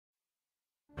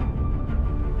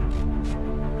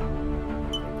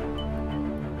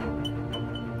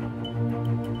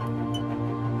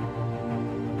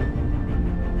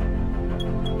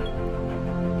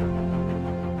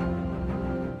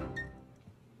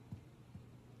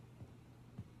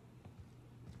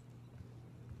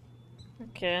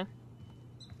Okay.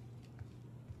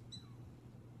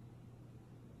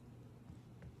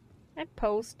 Ein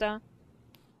Poster.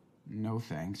 No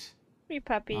thanks. Wie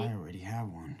Papi. I already have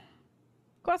one.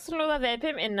 Kostenloser Welpe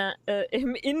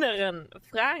im Inneren.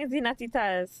 Fragen Sie nach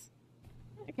Details.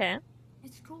 Okay.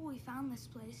 It's cool we found this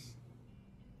place.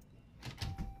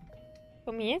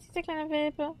 Komm hier ist dieser kleine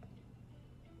Welpe.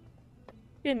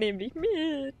 Wir nehmen dich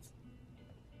mit.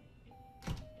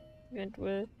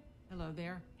 Eventuell. Hello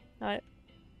there. Hi.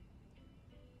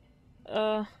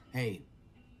 Hey,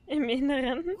 Im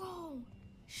Inneren. Whoa,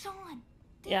 Sean,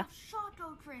 they Yeah. have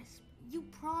Choco Crisp. You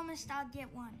promised I'd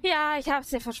get one. Ja, ich hab's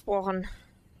dir versprochen.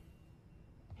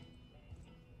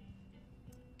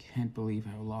 can't believe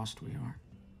how lost we are.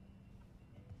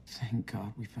 Thank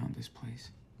God we found this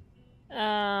place.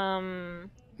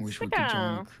 Wish we could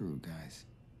join the crew, guys.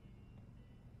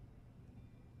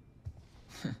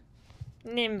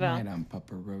 Nehmen wir. Right on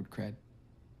Papa Road Cred.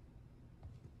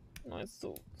 Neues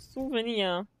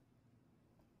Souvenir.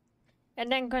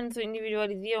 Ändern können zur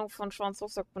Individualisierung von Sean's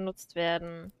Rucksack benutzt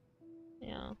werden.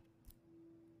 Ja.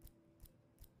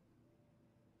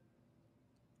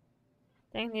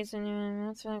 Denken die zu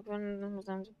Netzwerk mit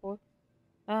seinem Symbol.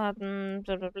 Bla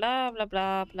bla bla bla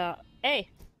bla bla.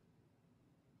 Ey!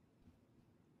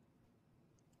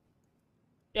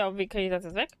 Ja, und wie kriege ich das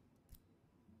jetzt weg?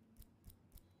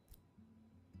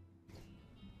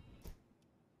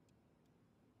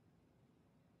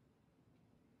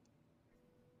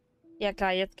 Ja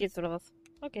klar, jetzt geht's oder was?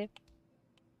 Okay.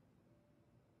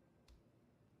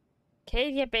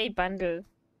 Cadia Bay Bundle.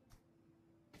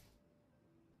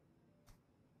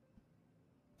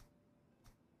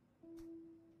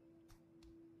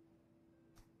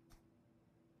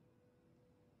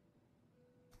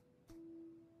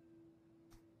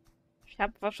 Ich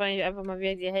habe wahrscheinlich einfach mal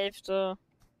wieder die Hälfte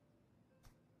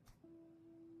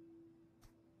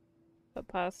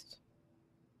verpasst.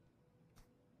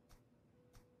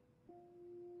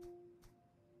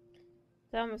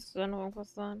 Da müsste dann noch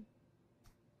irgendwas sein.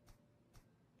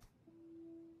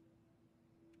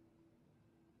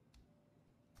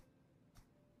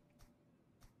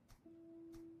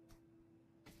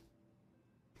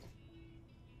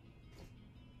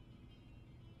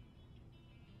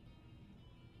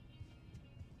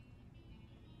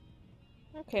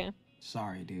 Okay.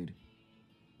 Sorry, dude.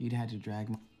 You'd had to drag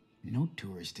my... No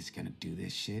tourist is gonna do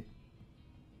this shit.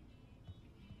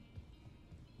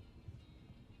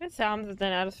 Was haben sie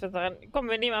denn alles für Sachen? Komm,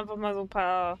 wir nehmen einfach mal so ein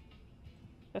paar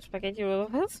Spaghetti oder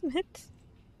sowas mit.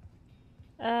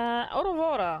 Out of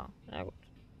order. Na gut.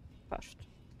 Passt.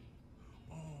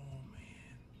 Oh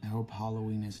man. I hope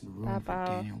Halloween isn't ruined for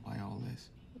Daniel by all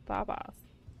this. Babas.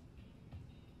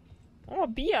 Oh,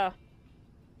 Bier.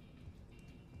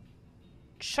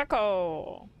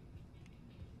 Choco.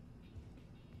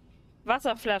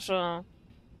 Wasserflasche.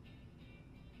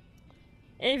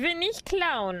 Ich will nicht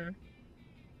klauen.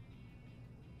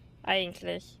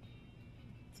 Eigentlich.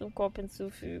 Zum Korb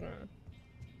hinzufügen.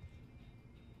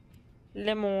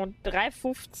 Lemon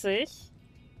 3,50.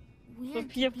 We So had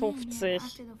to be in here 4,50.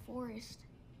 after the forest.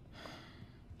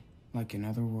 Like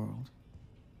another world.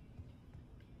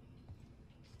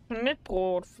 Mit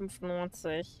Brot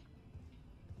 5,90.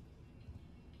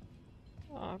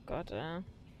 Oh Gott, ey.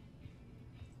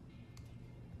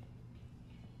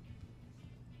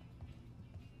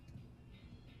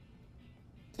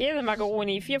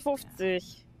 Käse-Macaroni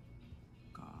 4,50.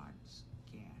 God's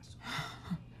gas.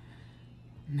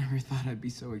 Never thought I'd be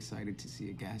so excited to see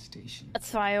a gas station.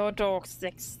 2 Hot Dogs,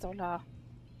 $6.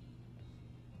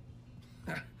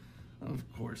 Of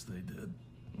course they did.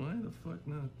 Why the fuck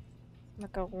not?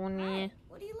 Macaroni.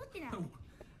 What are you looking at? Oh,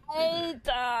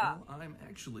 Alter! well, I'm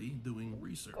actually doing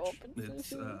research.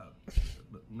 It's not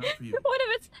for you. Ohne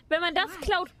Witz, wenn man das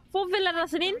klaut, wo will er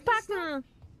das denn hinpacken?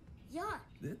 Yuck.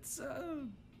 It's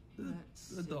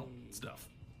adult stuff.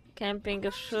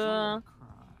 Campinggeschirr,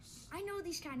 I know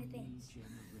these kind of things.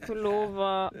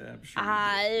 Pullover. Yeah, I'm sure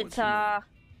you do. What's your Alter!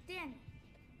 Daniel.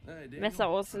 Hey, Daniel.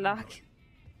 Messerausschlag.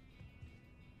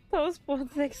 Toastbrot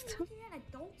 6. Looking at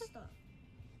adult stuff.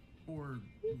 Or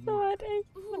So halt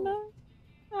echt, oder?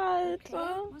 Okay,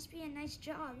 Alter. must be a nice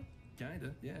job.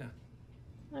 kinda, yeah.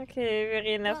 Okay, wir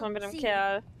reden erstmal mit dem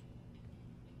Kerl.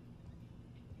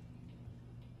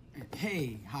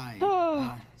 Hey, hi.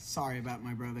 Oh. Sorry about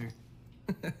my brother.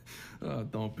 Oh,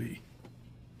 don't be.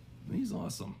 He's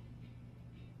awesome.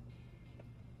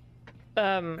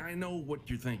 I know what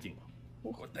you're thinking.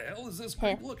 What the hell is this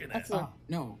Hey, group looking at? that's a-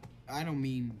 No, I don't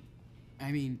mean...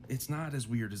 I mean... It's not as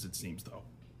weird as it seems, though.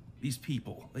 These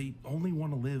people, they only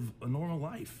want to live a normal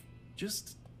life.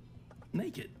 Just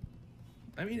naked.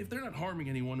 I mean, if they're not harming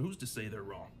anyone, who's to say they're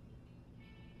wrong?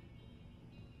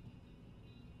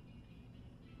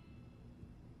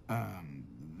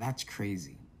 That's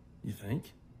crazy. You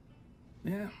think?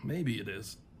 Yeah, maybe it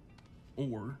is.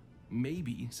 Or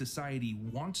maybe society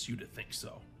wants you to think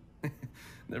so.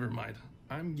 Never mind.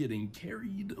 I'm getting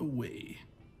carried away.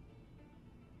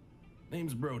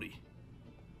 Name's Brody.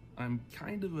 I'm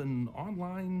kind of an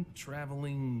online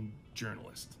traveling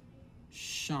journalist.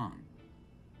 Sean.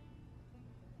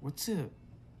 What's a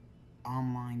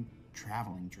online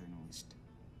traveling journalist?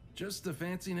 Just a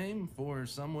fancy name for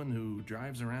someone who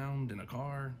drives around in a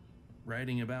car,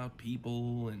 writing about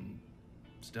people and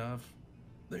stuff.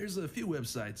 There's a few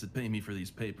websites that pay me for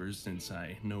these papers since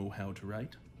I know how to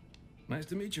write. Nice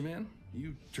to meet you, man.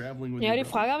 You traveling with Ja, your die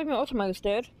brother? Frage habe ich mir auch schon mal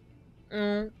gestellt.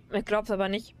 Ich glaube es aber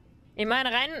nicht. Ich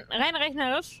meine, rein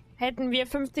rechnerisch hätten wir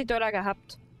 $50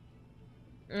 gehabt.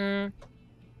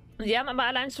 Sie haben aber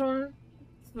allein schon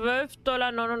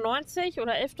 $12,99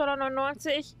 oder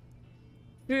 $11,99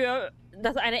 für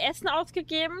das eine Essen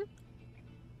ausgegeben.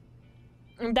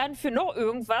 Und dann für noch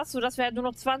irgendwas, sodass wir halt nur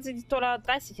noch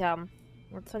 $20,30 haben.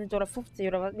 Oder $20,50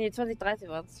 oder was? Nee, $20,30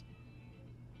 war es.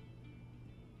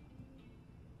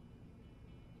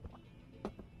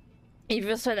 Ich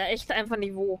wüsste halt echt einfach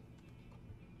nicht wo.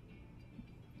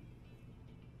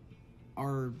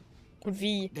 Our Und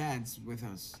wie. dad's with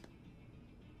us.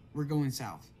 We're going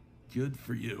south. Good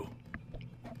for you.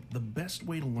 The best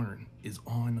way to learn is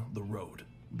on the road.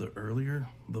 The earlier,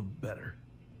 the better.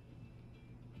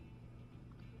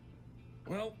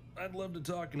 Well, I'd love to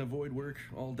talk and avoid work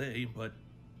all day, but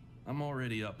I'm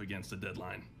already up against a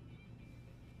deadline.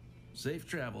 Safe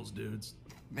travels, dudes.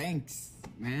 Thanks,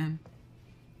 man.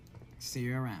 See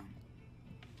you around.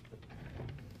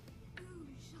 Ooh,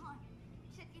 Sean,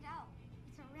 check it out.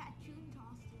 It's a raccoon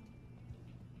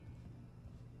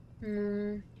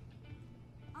costume.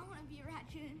 I want to be a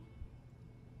raccoon.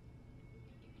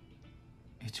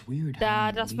 It's weird Da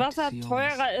how das we lead to Wasser see all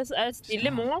teurer this ist als die stuff.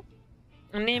 Limo,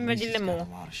 nehmen wir At die least it's got Limo. a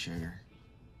lot of sugar.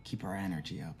 Keep our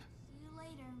energy up. See you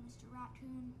later, Mr.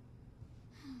 Raccoon.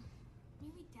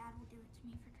 Maybe Dad will give it to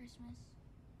me for Christmas.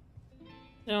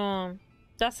 So,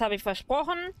 das habe ich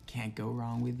versprochen. Can't go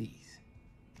wrong with these.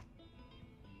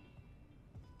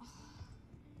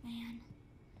 Man,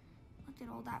 look at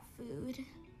all that food.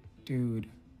 Dude.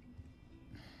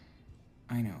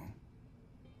 I know.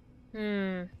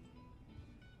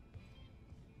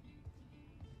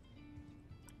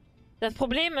 Das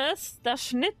Problem ist, das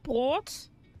Schnittbrot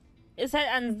ist halt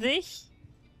an sich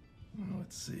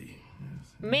Let's see.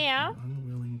 mehr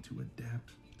Unwilling to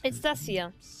adapt als das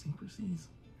hier. Idiosyncrasies.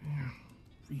 Yeah.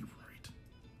 Rewrite.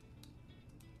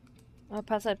 Aber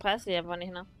passt halt preislich einfach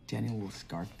nicht, ne? Daniel will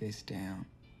scarf this down.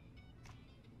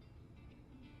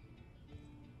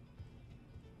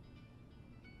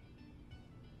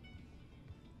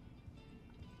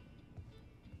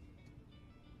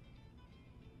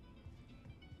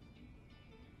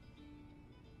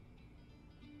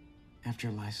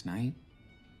 After last night,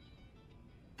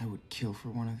 I would kill for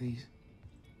one of these.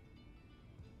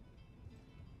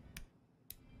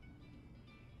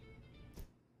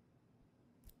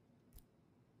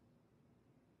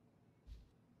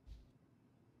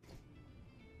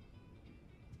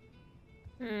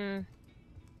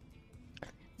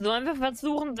 Sollen wir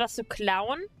versuchen, was zu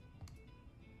klauen?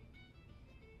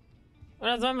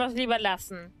 Oder sollen wir es lieber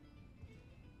lassen?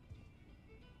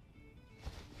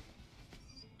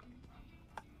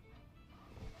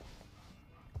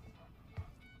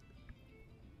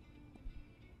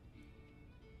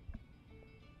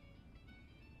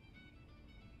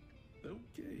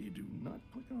 Okay, do not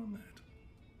click on that.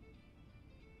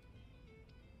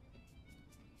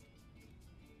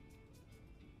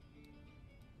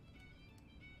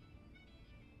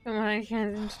 Ich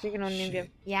kann den Stick noch nehmen wir.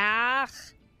 Ja.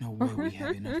 No way we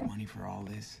have enough money for all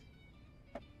this.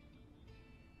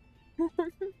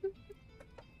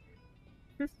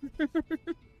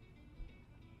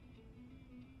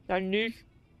 Dann nicht.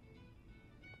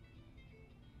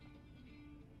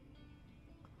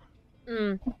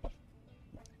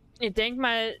 Ich denke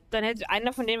mal, dann hätte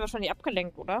einer von denen wahrscheinlich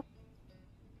abgelenkt, oder?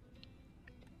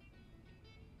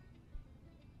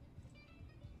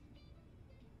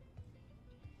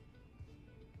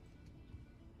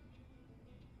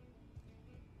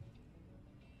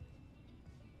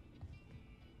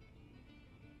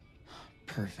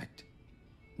 Perfect.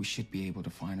 We should be able to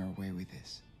find our way with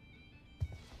this.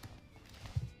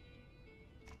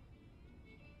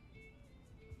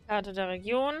 Karte der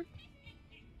Region.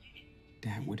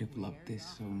 Dad would have loved this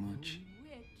so much.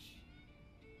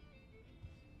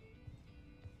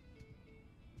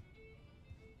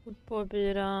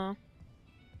 Footballbilder.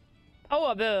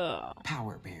 Powerbear.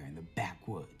 Power bear in the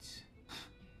backwoods.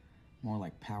 More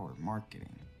like power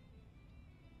marketing.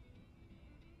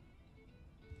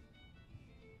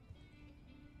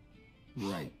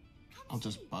 Right. I'll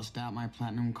just bust out my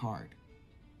platinum card.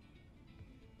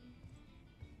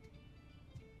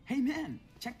 Hey man,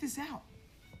 check this out.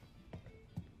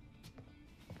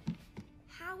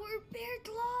 Power Bear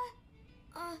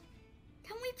Claw?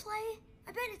 Can we play?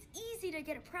 I bet it's easy to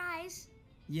get a prize.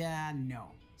 Yeah, no.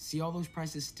 See all those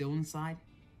prizes still inside?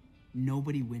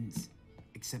 Nobody wins,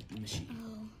 except the machine.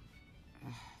 Oh.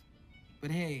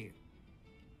 But hey,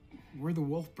 we're the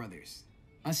Wolf Brothers.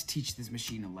 Us teach this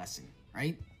machine a lesson,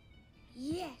 right?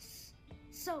 Yes.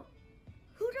 So,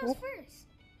 who goes first?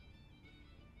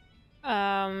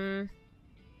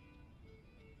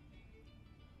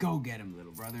 Go get him,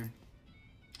 little brother.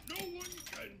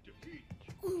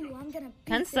 Ooh, I'm gonna beat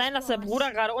Kann es sein, dass this der boss.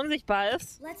 Bruder gerade unsichtbar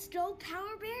ist? Let's go,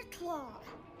 Power Bear Claw.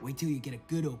 Wait till you get a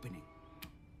good opening.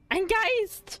 Ein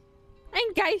Geist!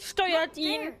 Ein Geist steuert Not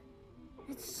ihn! there.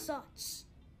 It sucks.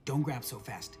 Don't grab so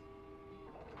fast.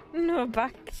 Nur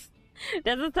Bugs.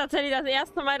 Das ist tatsächlich das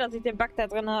erste Mal, dass ich den Bug da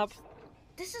drin habe.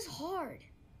 This is hard.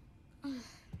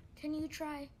 Can you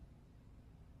try?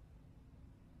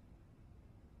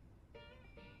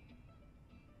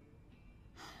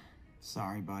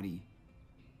 Sorry, buddy.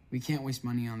 We can't waste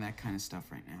money on that kind of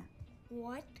stuff right now.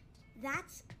 What?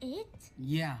 That's it?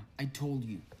 Yeah, I told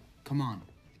you. Come on.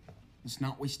 Let's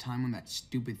not waste time on that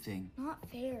stupid thing. Not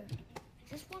fair. I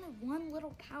just wanted one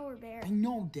little Power Bear. I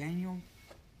know, Daniel.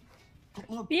 But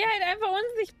look, Wie er halt einfach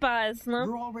unsichtbar ist, ne?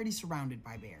 we're already surrounded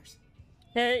by bears.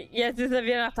 Jetzt ist er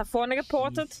wieder nach da vorne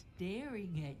geportet.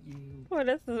 Staring at you. Oh,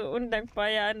 das ist so undankbar,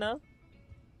 ja, ne?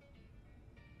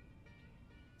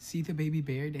 See the baby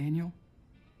bear, Daniel?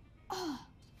 Oh,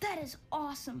 that is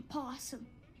awesome, Possum.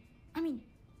 I mean,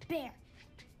 bear.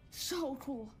 So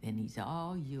cool. Then he's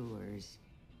all yours.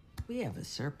 We have a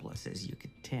surplus, as you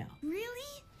can tell.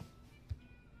 Really?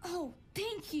 Oh,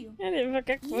 thank you. Ja, den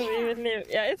verkackt wohl Ja. Leben.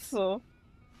 Ja, ist so.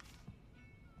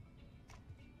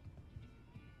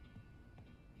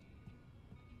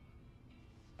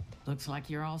 Looks like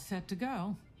you're all set to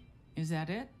go. Is that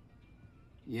it?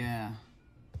 Yeah,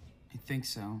 I think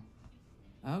so.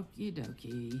 Okie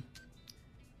dokie.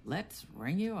 Let's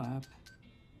ring you up.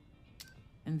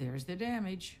 And there's the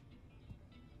damage.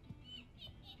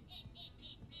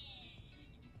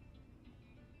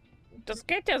 Das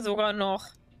geht ja sogar noch.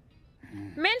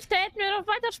 Mensch, da hätten wir doch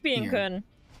weiterspielen Hier. können.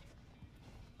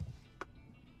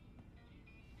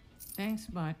 Thanks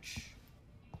much.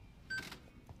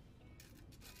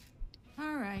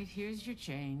 All right, here's your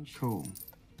change. Cool.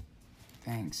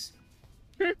 Thanks.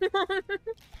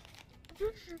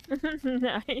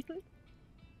 Nein.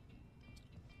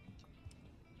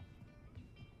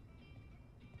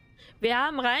 Wir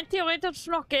haben rein theoretisch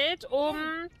noch Geld, um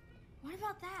What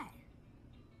about that?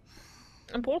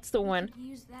 ein Brot zu holen. Could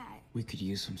use that. We could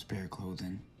use some spare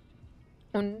clothing,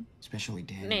 Und, especially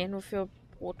Daniel. nee, nur für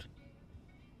Brot.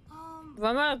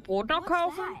 Wollen wir das Brot noch what's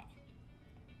kaufen? that?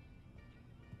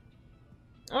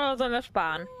 Oder sollen wir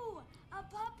sparen? Ooh, a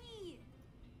puppy.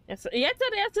 Jetzt hat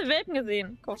er erste Welpen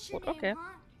gesehen. What's your Kaufbrot, name, okay.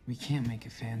 huh? We can't make a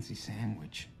fancy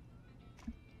sandwich.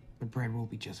 The bread will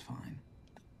be just fine.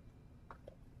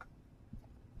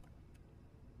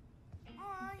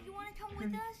 Aw, you want to come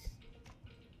with us?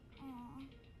 Aw.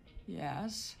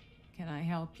 Yes. Can I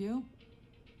help you?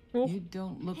 Oh. You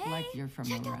don't look like you're from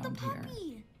check out the around here.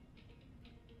 puppy.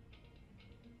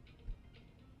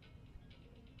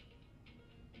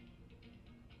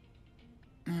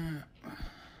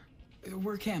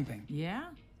 We're camping. Yeah?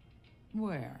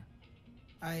 Where?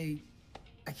 I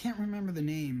can't remember the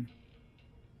name.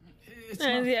 It's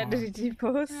Ja, not sie far. hatte die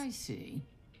Typos. I see.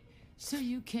 So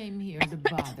you came here to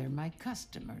bother my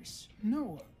customers.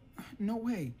 No, no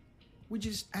way. We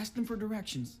just asked them for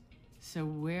directions. So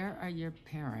where are your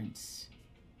parents?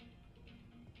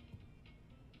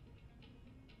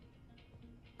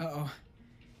 Uh-oh.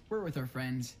 We're with our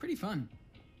friends. Pretty fun.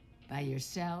 By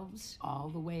yourselves, all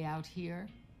the way out here?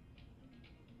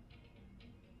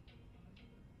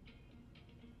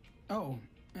 Oh,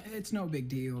 it's no big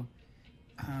deal.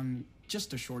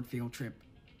 Just a short field trip.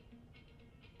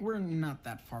 We're not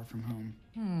that far from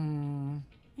home.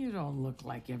 You don't look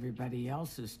like everybody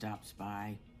else who stops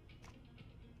by.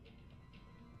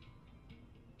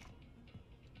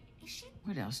 Is she?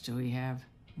 What else do we have?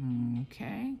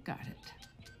 Okay, got it.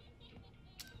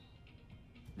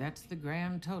 That's the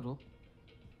grand total.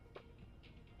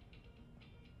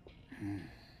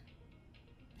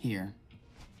 Here.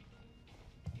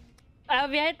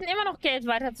 Aber wir hätten immer noch Geld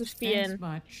weiter zu Thanks spielen.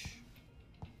 much.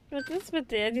 Was ist mit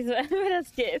der? Die so einfach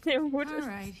das Geld im Hut All ist.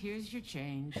 right, here's your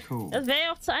change. Cool. Das wäre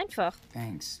ja auch zu einfach.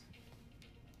 Thanks.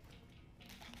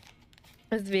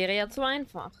 Es wäre ja zu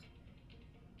einfach.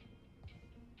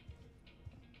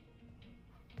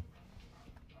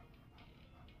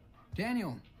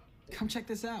 Daniel, come check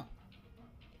this out.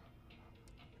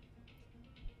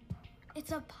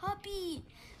 It's a puppy.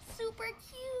 Super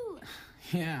cute.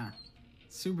 Yeah,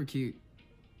 super cute.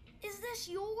 Is this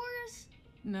yours?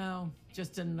 No,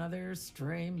 just another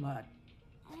stray mutt.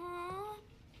 Aw,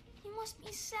 he must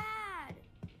be sad.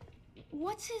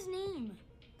 What's his name?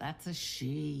 That's a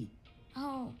she.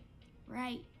 Oh,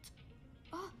 right.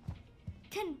 Oh,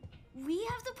 can we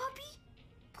have the puppy?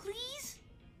 Please?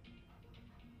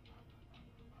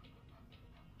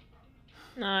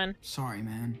 Nein. Sorry,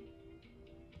 man.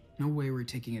 No way we're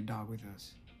taking a dog with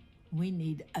us. We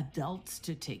need adults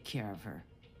to take care of her,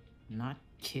 not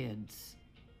kids.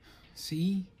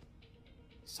 See?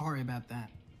 Sorry about that.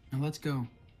 Now let's go.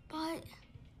 But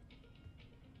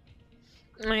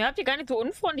Ihr habt die gar nicht so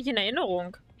unfreundlich in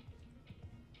Erinnerung.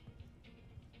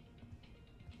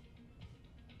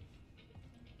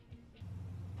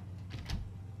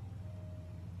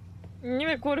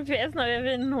 Nimm Kohle für Essen, aber wir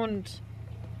will einen Hund.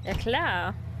 Ja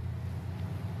klar.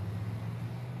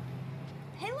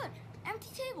 hey, look, empty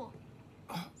table.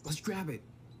 Oh, let's grab it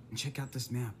and check out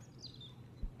this map.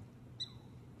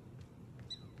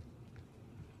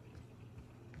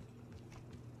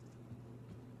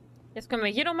 Jetzt können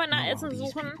wir hier nochmal nach Not while Essen these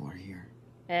suchen. people are here.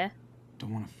 Hä?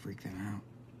 Don't want to freak them out.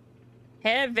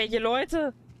 Hä? Welche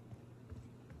Leute?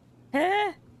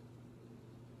 Hä?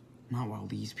 Not while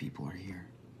these people are here.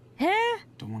 Hä?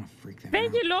 Don't want to freak them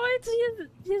Welche out. Leute?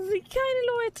 Hier sind keine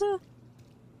Leute.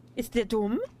 Ist der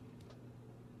dumm?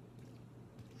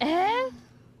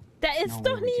 Da ist No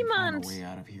doch way we can niemand. find a way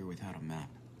out of here without a map.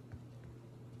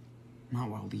 Not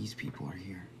while these people are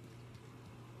here.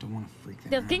 Don't want to freak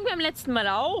them Das out. ging beim letzten Mal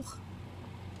auch.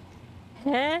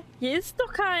 Hä? Hier ist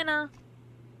doch keiner.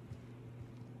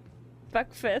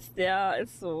 Backfest, ja,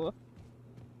 ist so.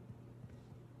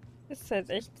 Ist halt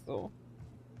echt so.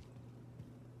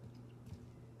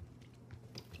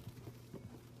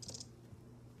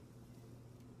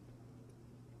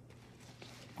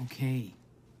 Okay.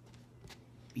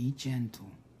 Be gentle.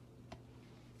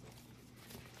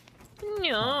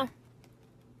 Ja.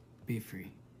 Be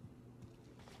free.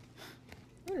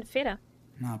 Eine Feder.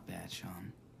 Not bad,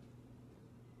 Sean.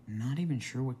 Not even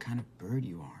sure what kind of bird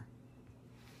you are.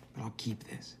 But I'll keep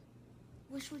this.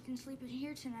 Wish we can sleep in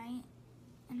here tonight.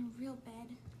 In a real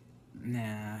bed.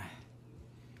 Nah.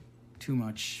 Too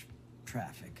much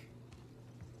traffic.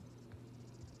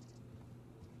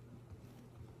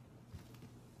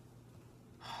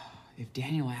 If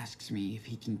Daniel asks me if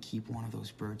he can keep one of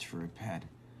those birds for a pet,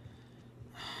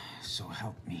 so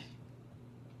help me.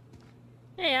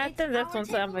 Ja, It's dann setzt our uns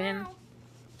table einfach hin. now.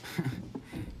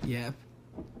 Yep.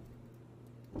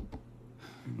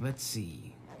 Let's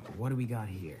see. What do we got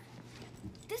here?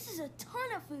 This is a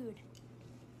ton of food.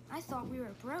 I thought we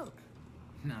were broke.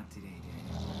 Not today,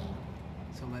 Daniel.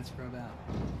 So let's grub out.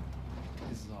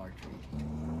 This is our treat.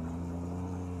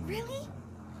 Really?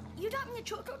 You got me a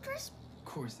Choco Crisp? Of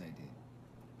course I did.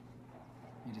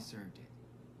 You deserved it.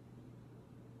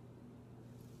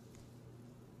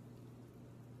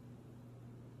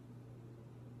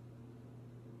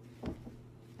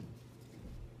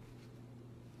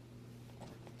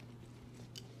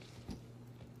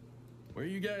 Where are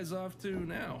you guys off to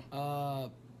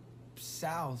now?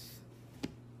 South.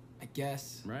 I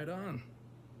guess. Right on.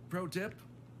 Pro tip,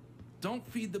 don't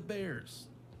feed the bears.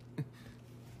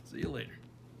 See you later.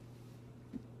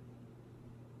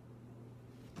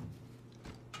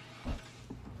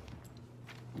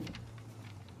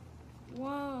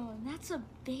 Whoa, that's a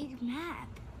big map.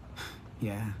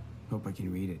 Yeah, hope I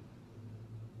can read it.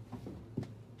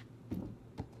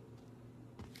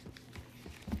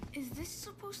 Is this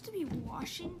supposed to be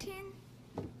Washington?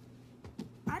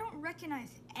 I don't recognize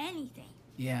anything.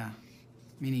 Yeah,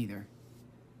 me neither.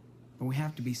 But we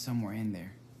have to be somewhere in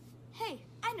there. Hey,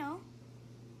 I know.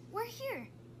 We're here.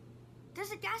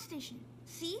 There's a gas station.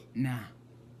 See? Nah,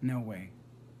 no way.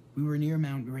 We were near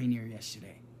Mount Rainier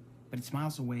yesterday, but it's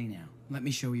miles away now. Let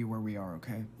me show you where we are,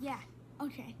 okay? Yeah,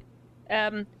 okay.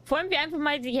 Vor allem wie einfach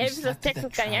mal die We Hälfte des slept at Textes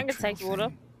that gar nicht trout angezeigt trail wurde.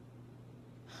 thing.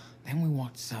 Then we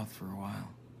walked south for a while.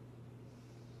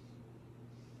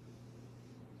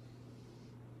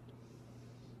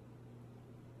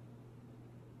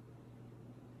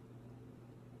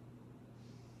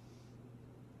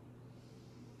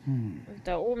 Und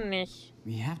da oben nicht.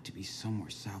 We have to be somewhere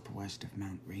southwest of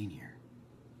Mount Rainier.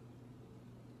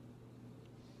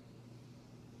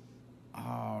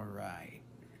 All right.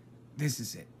 This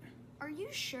is it. Are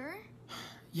you sure?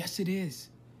 Yes, it is.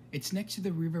 It's next to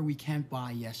the river we camped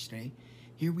by yesterday.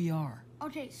 Here we are.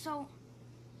 Okay, so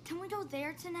can we go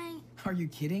there tonight? Are you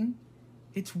kidding?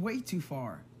 It's way too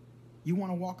far. You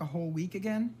want to walk a whole week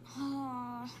again?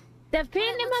 Da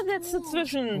fehlen immer Sätze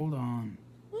zwischen. Hold on.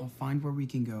 I'll find where we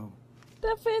can go.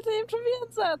 Da fehlt eben schon wieder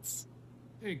ein Satz.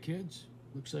 Hey, kids.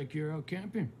 Looks like you're out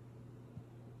camping.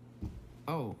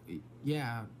 Oh,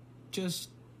 yeah.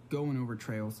 Just going over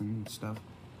trails and stuff.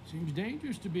 Seems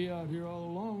dangerous to be out here all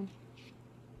alone.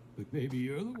 But maybe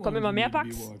you're the one Kommen immer who mehr need to be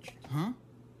Bugs? watched. Huh?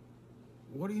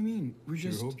 What do you mean? We're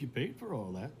Sure just... hope you paid for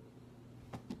all that.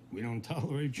 We don't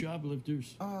tolerate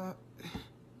shoplifters.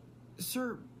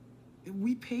 Sir,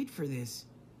 we paid for this.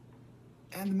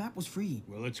 And the map was free.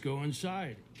 Well, let's go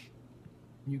inside.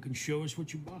 You can show us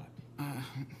what you bought.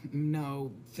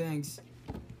 No, thanks.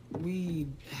 We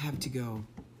have to go.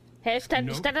 Hey, statt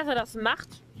dass er das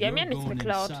macht, wir haben ja nichts going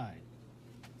geklaut. inside.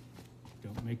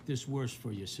 Don't make this worse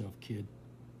for yourself, kid.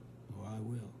 Or I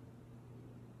will.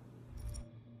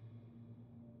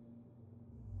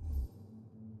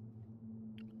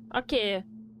 Okay.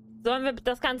 Sollen wir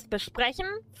das Ganze besprechen,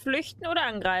 flüchten oder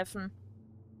angreifen?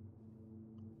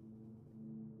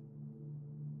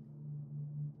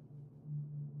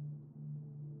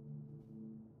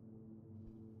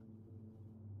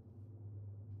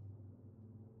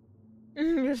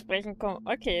 Besprechen, komm.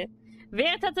 Okay.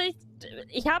 Wäre tatsächlich...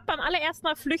 Ich habe beim allerersten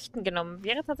Mal flüchten genommen.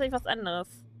 Wäre tatsächlich was anderes.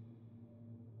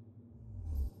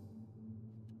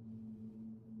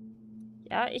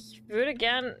 Ja, ich würde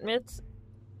gern mit...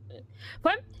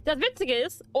 Vor allem, das Witzige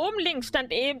ist, oben links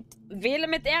stand eben, wähle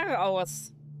mit R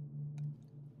aus.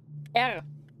 R.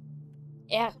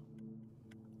 R.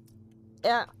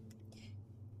 R.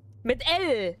 Mit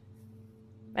L.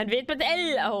 Man wählt mit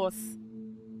L aus.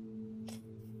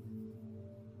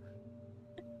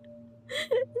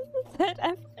 Das ist halt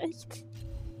einfach echt...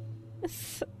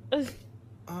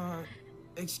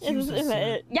 Excuse immer us,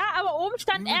 L. Ja, aber oben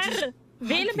stand We were R. just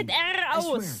Wähle mit R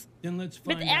aus. Then let's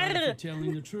Mit find out if R. you're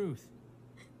telling the truth.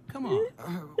 Come on.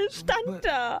 Das stand but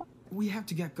da. we have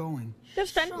to get going. Da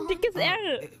stand ein dickes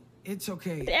R. It's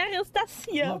okay. Das R ist das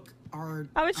hier. Look, our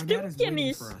Aber es dad stimmt is hier waiting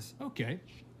nicht. for us. Okay.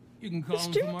 You can call Das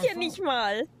him from stimmt our hier phone. nicht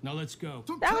mal. Now let's go.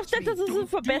 Don't Darauf touch steht, me. dass es so Do it,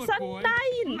 verbessern? boy.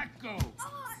 Nein. Let go.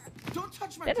 Don't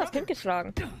touch my Der hat das brother. Kind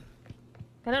geschlagen.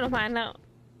 Kann er noch mal einer...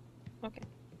 Okay.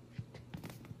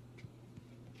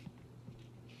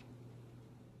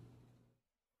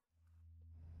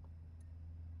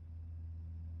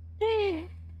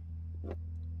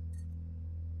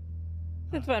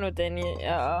 Das war nur Danny,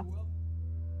 ja.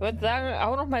 Ich würde sagen,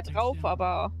 auch noch mal drauf,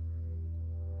 aber...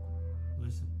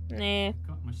 Listen, Nee.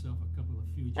 caught myself a couple of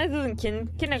fugitives. Es ist ein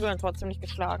Kind. Kinder gehören trotzdem nicht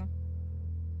geschlagen.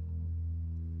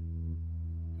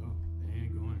 Oh, they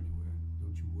ain't going anywhere.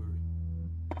 Don't you worry.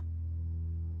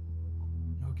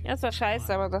 Okay. Ja, es war scheiße,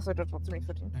 fine. aber das wird er trotzdem nicht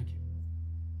verdienen. Thank you.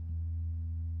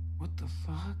 What the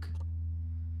fuck?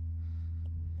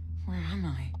 Where am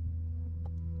I?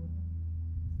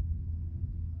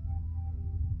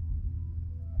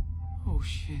 Oh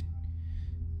shit.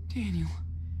 Daniel.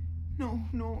 No,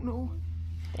 no, no.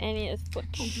 Danny ist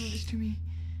Don't do this futsch. to me.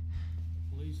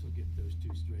 Police will get those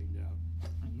two straightened out.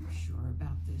 Are you sure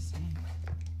about this, Hank?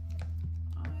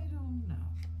 I don't know.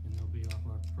 And they'll be off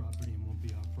our property and won't be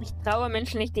our Ich problem. traue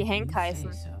Menschen nicht, die Hank You say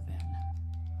heißen. so then.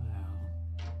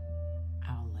 Well,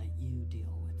 I'll let you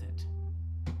deal with it.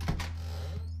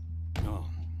 Oh,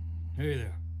 hey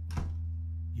there.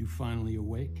 You finally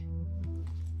awake?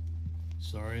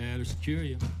 Sorry I had to secure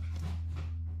you.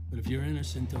 But if you're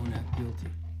innocent, don't act guilty.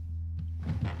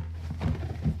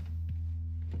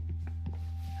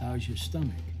 How's your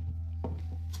stomach?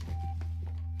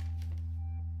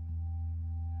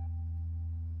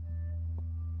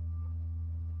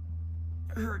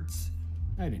 Hurts.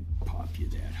 I didn't pop you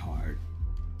that hard.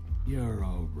 You're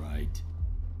all right.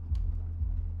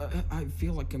 I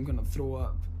feel like I'm gonna throw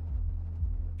up.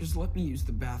 Just let me use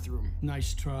the bathroom.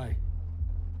 Nice try.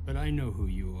 But I know who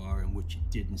you are and what you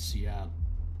did in Seattle.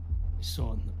 I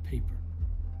saw it in the paper.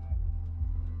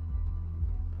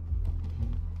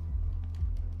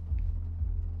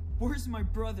 Where's my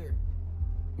brother?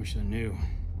 Wish I knew.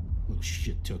 Little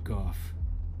shit took off.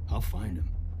 I'll find him.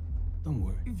 Don't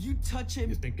worry. If you touch him...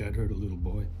 You think I'd hurt a little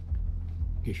boy?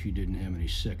 Guess you didn't have any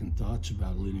second thoughts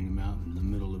about leading him out in the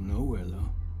middle of nowhere, though.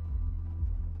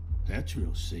 That's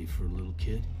real safe for a little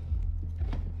kid.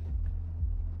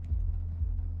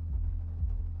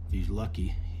 If he's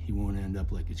lucky, he won't end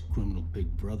up like his criminal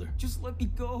big brother. Just let me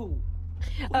go.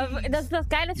 Aber das ist das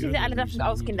Geile, dass wir alle davon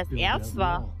ausgehen, dass er es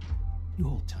war. You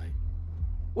hold tight.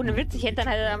 Ohne Witz, ich hätte dann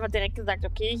halt einfach direkt gesagt,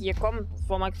 okay, hier komm, das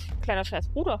war mein kleiner scheiß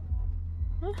Bruder.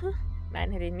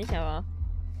 Nein, hätte ich nicht, aber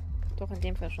doch in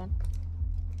dem Fall schon.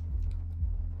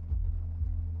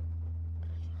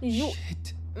 Jo,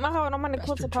 Shit. mach aber nochmal eine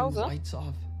kurze Bastard turned the Pause. lights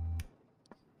off.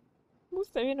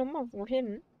 Muss da hier nochmal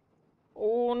wohin?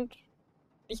 Und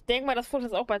Ich denke mal, dass Fuchs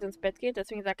jetzt auch bald ins Bett geht,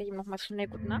 deswegen sage ich ihm nochmal schnell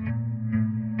Gute Nacht.